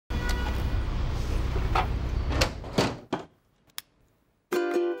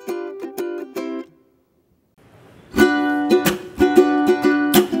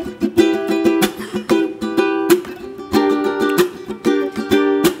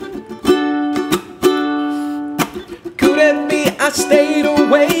stayed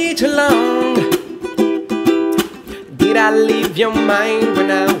away too long? Did I leave your mind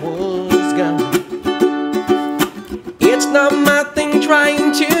when I was gone? It's not my thing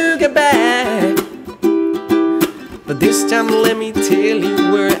trying to get back, but this time let me tell you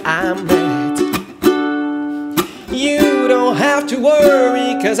where I'm at. You don't have to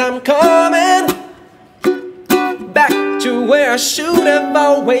worry, 'cause I'm coming back to where I should have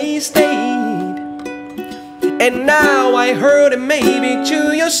always stayed. And now I heard it maybe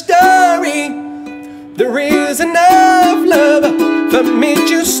to your story. There is enough love for me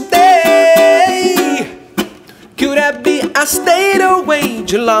to stay. Could that be I stayed away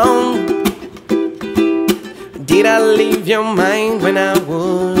too long? Did I leave your mind when I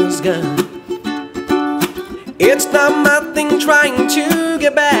was gone? It's not my thing trying to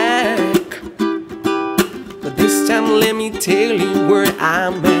get back, but this time let me tell you where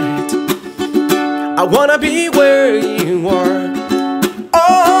I'm at. I wanna be where you are.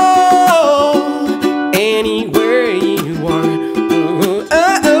 Oh, anywhere you are. Oh,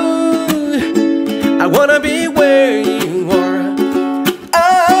 oh, oh. I wanna be where you are.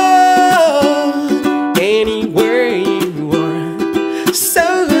 Oh, anywhere you are. So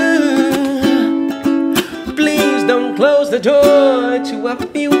please don't close the door to a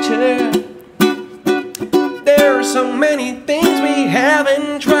future. There are so many things we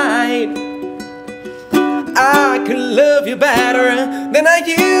haven't tried. I could love you better than I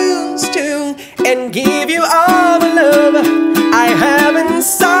used to, and give you all the love I have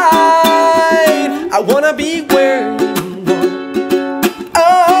inside. I wanna be where you are.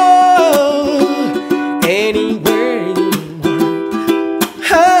 Oh, anywhere you are.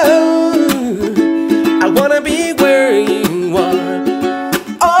 Oh, I wanna be where you are.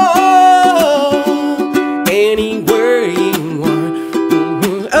 Oh, anywhere you are.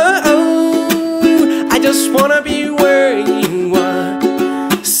 I just wanna be where you are.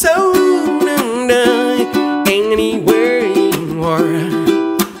 So anywhere you are.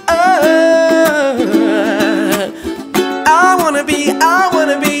 I wanna be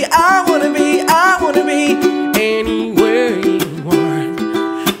anywhere you are.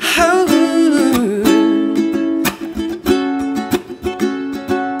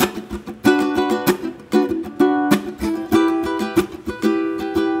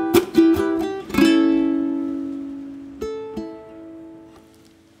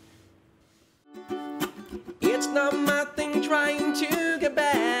 It's not my thing trying to get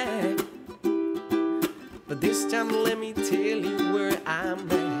back, but this time let me tell you where I'm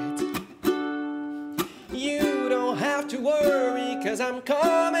at. You don't have to worry, 'cause I'm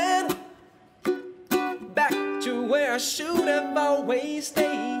coming back to where I should have always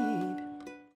stayed.